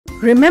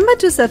Remember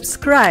to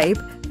subscribe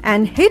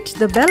and hit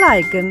the bell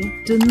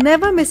icon to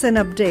never miss an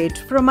update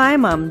from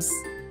iMumz.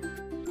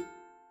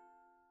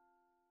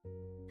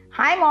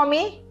 Hi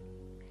Mommy!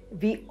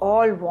 We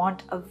all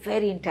want a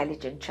very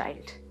intelligent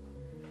child.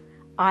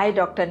 I,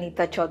 Dr.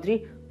 Anita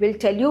Chaudhary, will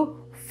tell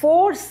you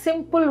 4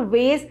 simple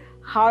ways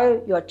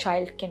how your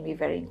child can be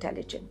very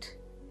intelligent.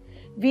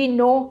 We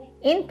know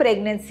in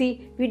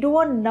pregnancy, we do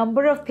a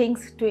number of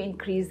things to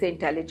increase the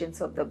intelligence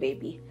of the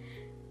baby.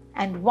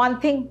 And one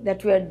thing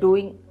that we are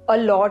doing a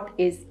lot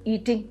is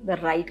eating the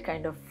right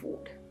kind of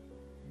food.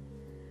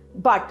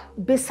 But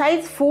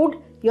besides food,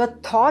 your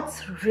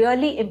thoughts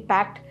really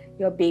impact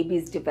your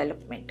baby's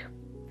development.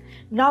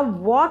 Now,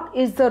 what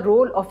is the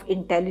role of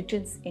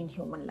intelligence in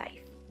human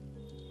life?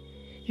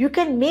 You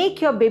can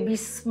make your baby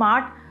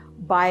smart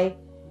by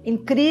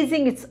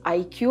increasing its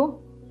IQ,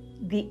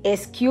 the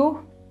SQ,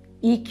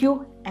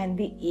 EQ, and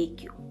the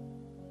AQ.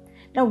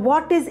 Now,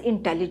 what is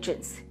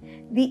intelligence?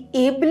 The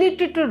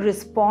ability to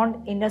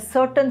respond in a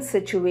certain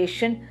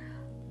situation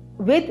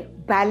with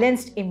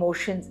balanced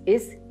emotions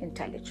is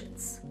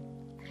intelligence.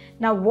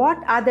 Now, what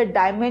are the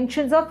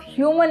dimensions of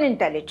human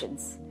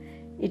intelligence?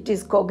 It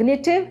is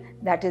cognitive,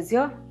 that is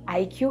your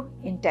IQ,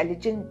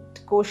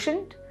 intelligent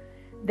quotient.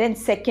 Then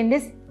second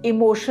is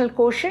emotional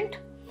quotient.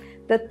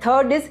 The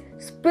third is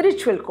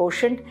spiritual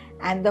quotient.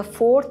 And the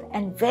fourth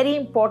and very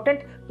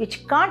important,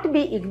 which can't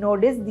be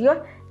ignored, is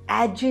your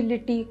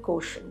agility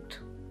quotient.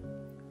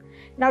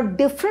 Now,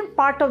 different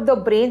part of the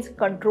brains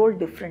control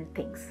different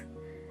things.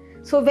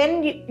 So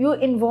when you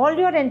involve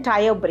your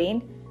entire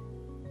brain,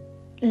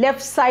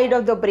 left side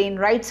of the brain,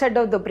 right side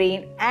of the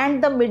brain,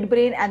 and the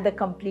midbrain and the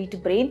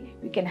complete brain,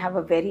 you can have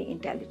a very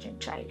intelligent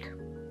child.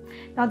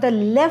 Now, the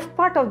left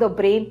part of the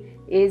brain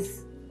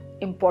is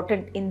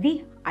important in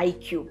the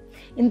IQ,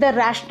 in the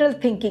rational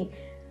thinking,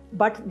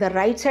 but the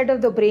right side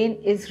of the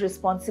brain is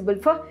responsible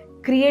for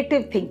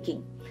creative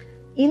thinking.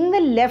 In the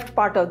left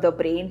part of the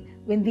brain,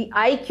 when the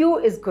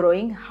IQ is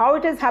growing, how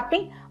it is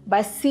happening?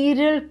 By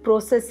serial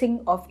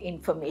processing of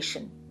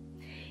information.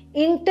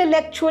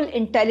 Intellectual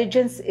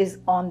intelligence is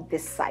on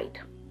this side.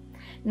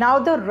 Now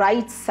the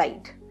right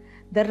side.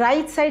 The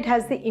right side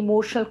has the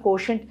emotional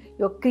quotient,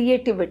 your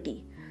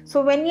creativity.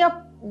 So when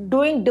you're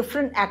doing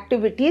different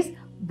activities,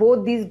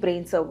 both these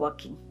brains are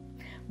working.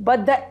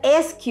 But the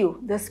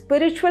SQ, the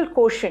spiritual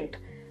quotient,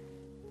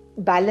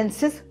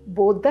 balances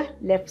both the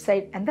left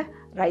side and the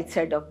right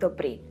side of the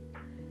brain.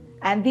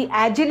 And the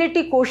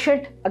agility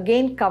quotient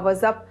again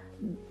covers up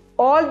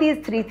all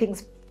these 3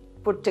 things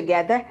put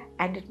together,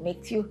 and it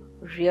makes you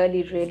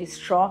really, really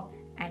strong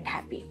and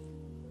happy.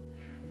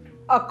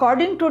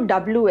 According to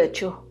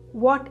WHO,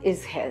 what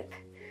is health?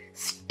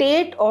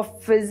 State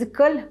of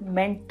physical,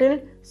 mental,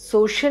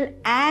 social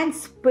and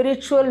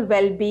spiritual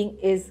well-being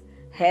is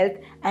health,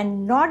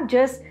 and not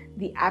just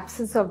the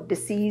absence of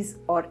disease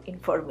or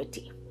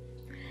infirmity.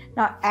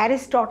 Now,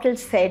 Aristotle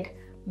said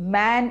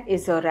man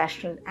is a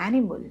rational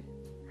animal,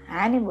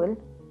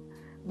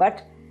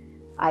 but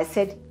I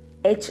said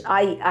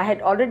HI. I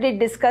had already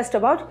discussed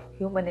about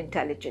human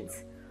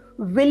intelligence.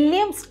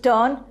 William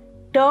Stern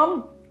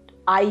termed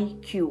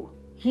IQ.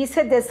 He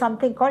said there's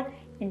something called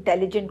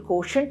intelligent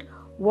quotient.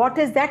 What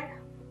is that?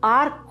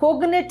 Our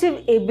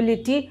cognitive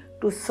ability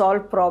to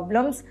solve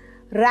problems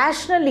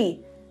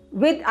rationally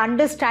with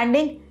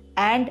understanding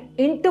and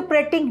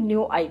interpreting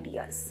new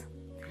ideas.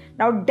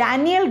 Now,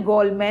 Daniel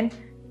Goleman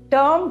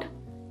termed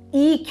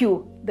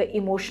EQ the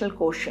emotional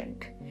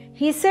quotient.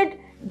 He said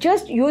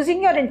just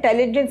using your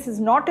intelligence is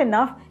not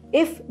enough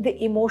if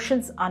the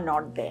emotions are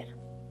not there.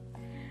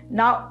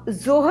 Now,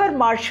 Zohar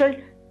Marshall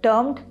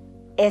termed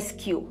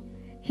SQ.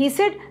 He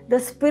said the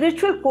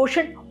spiritual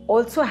quotient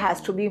also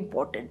has to be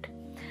important.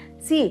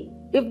 See,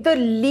 if the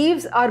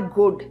leaves are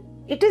good,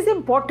 it is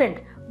important,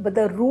 but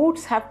the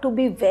roots have to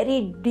be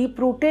very deep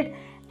rooted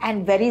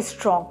and very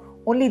strong.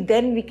 Only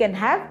then we can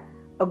have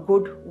a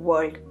good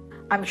world.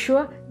 I'm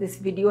sure this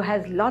video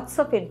has lots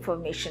of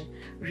information.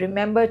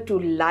 Remember to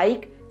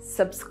like,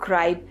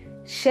 subscribe,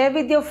 share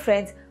with your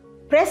friends,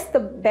 press the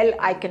bell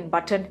icon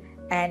button,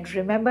 and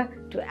remember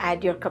to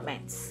add your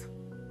comments.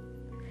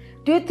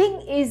 Do you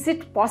think is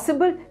it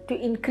possible to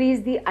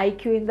increase the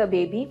IQ in the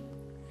baby?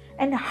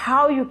 And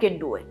how you can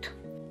do it?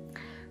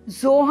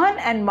 Zohan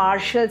and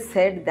Marshall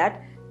said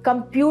that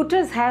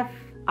computers have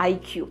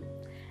IQ,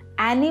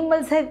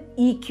 animals have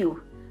EQ,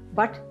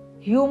 but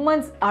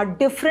humans are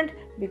different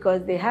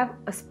because they have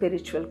a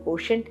spiritual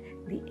quotient,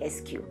 the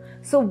SQ.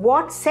 So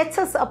what sets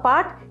us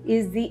apart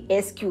is the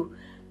SQ.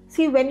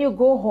 See, when you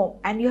go home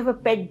and you have a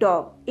pet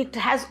dog, it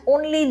has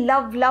only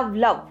love, love,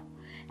 love.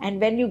 And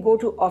when you go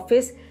to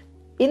office,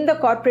 in the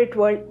corporate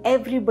world,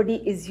 everybody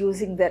is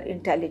using their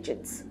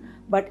intelligence.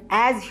 But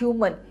as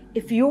human,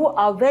 if you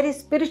are very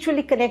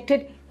spiritually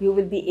connected, you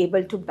will be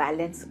able to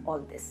balance all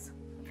this.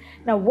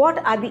 Now,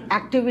 what are the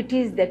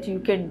activities that you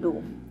can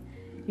do?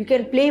 You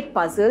can play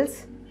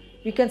puzzles,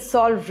 you can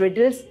solve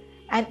riddles,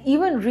 and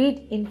even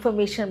read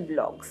information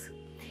blogs.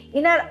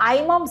 In our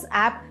iMumz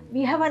app,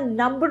 we have a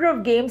number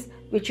of games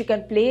which you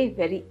can play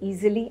very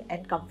easily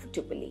and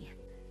comfortably.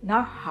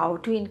 Now, how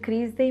to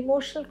increase the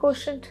emotional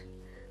quotient?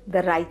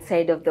 the right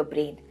side of the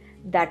brain.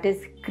 That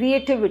is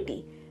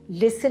creativity.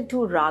 Listen to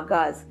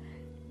ragas.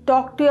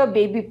 Talk to your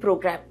baby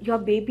program. Your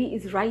baby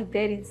is right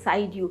there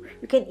inside you.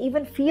 You can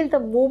even feel the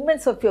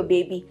movements of your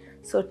baby.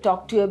 So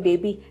talk to your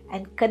baby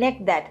and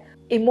connect that.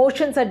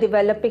 Emotions are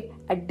developing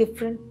at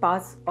different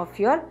parts of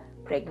your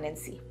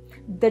pregnancy.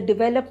 The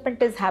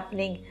development is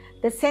happening.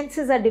 The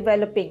senses are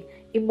developing.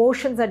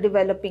 Emotions are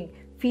developing.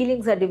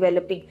 Feelings are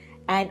developing.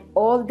 And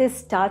all this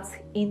starts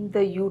in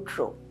the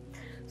utero.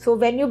 So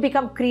when you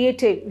become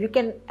creative, you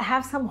can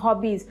have some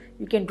hobbies.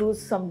 You can do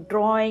some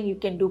drawing, you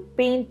can do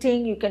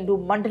painting, you can do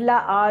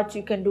mandala art,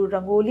 you can do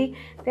rangoli.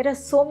 There are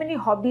so many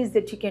hobbies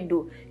that you can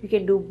do. You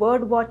can do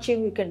bird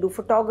watching, you can do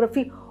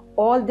photography.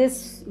 All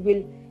this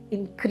will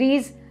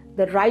increase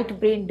the right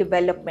brain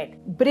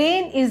development.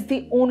 Brain is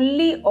the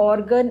only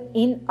organ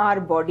in our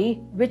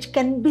body which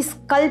can be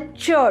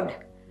sculptured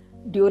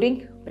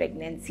during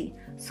pregnancy.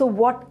 So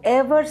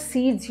whatever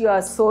seeds you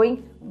are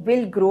sowing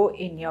will grow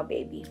in your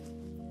baby.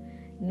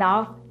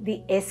 Now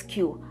the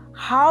SQ.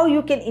 How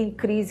you can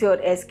increase your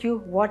SQ,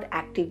 what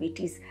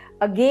activities?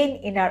 Again,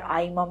 in our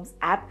iMumz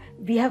app,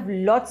 we have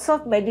lots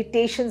of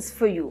meditations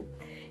for you.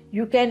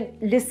 You can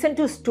listen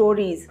to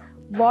stories,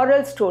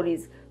 moral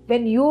stories.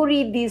 When you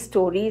read these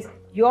stories,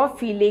 your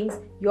feelings,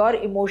 your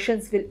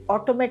emotions will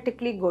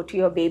automatically go to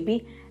your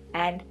baby.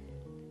 And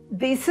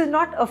this is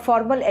not a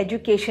formal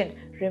education.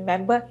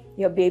 Remember,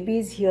 your baby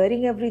is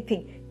hearing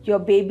everything. Your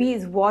baby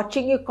is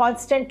watching you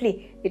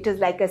constantly. It is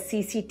like a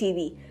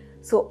CCTV.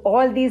 So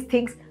all these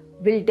things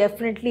will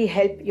definitely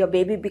help your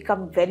baby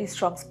become very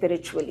strong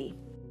spiritually.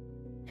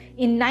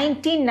 In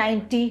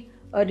 1990,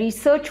 a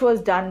research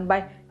was done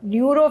by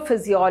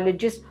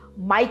neurophysiologist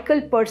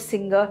Michael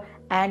Persinger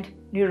and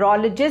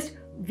neurologist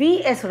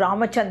V.S.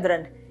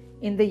 Ramachandran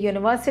in the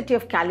University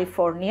of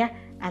California,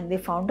 and they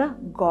found a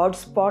God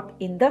spot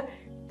in the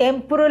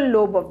temporal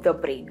lobe of the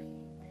brain.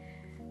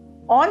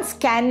 On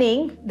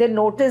scanning, they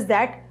noticed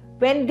that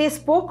when they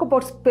spoke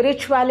about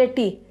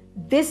spirituality,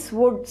 this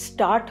would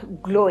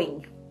start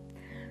glowing.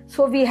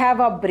 So we have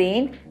our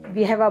brain,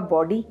 we have our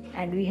body,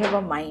 and we have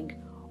a mind.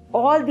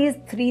 All these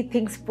three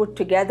things put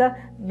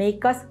together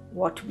make us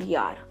what we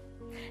are.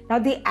 Now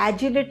the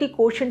agility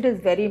quotient is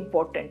very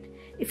important.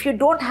 If you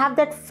don't have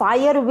that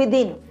fire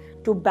within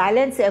to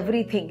balance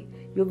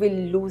everything, you will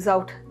lose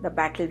out the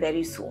battle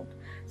very soon.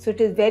 So it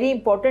is very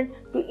important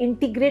to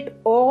integrate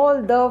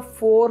all the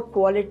 4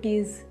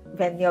 qualities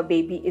when your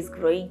baby is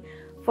growing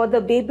for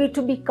the baby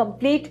to be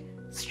complete,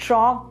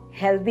 strong,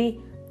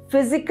 healthy,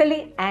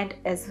 physically and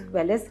as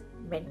well as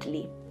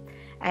mentally.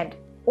 And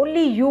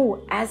only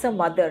you as a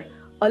mother,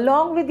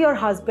 along with your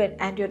husband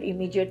and your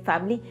immediate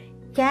family,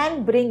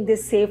 can bring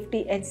this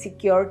safety and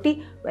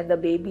security when the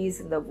baby is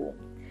in the womb.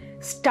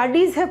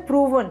 Studies have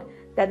proven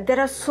that there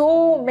are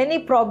so many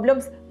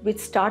problems which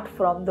start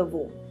from the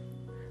womb.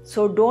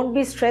 So don't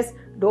be stressed,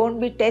 don't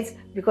be tense,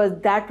 because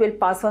that will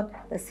pass on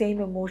the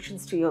same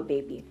emotions to your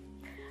baby.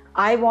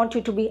 I want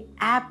you to be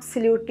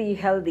absolutely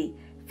healthy,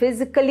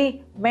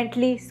 physically,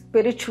 mentally,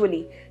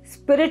 spiritually.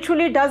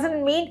 Spiritually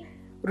doesn't mean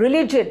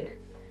religion.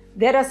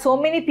 There are so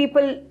many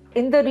people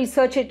in the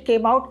research, it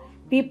came out,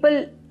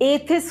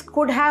 atheists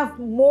could have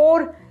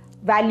more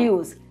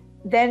values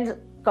than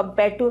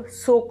compared to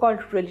so-called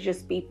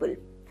religious people.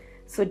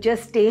 So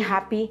just stay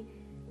happy,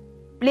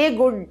 play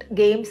good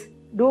games,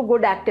 do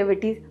good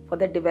activities for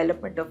the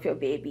development of your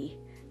baby.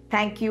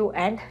 Thank you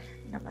and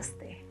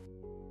namaste.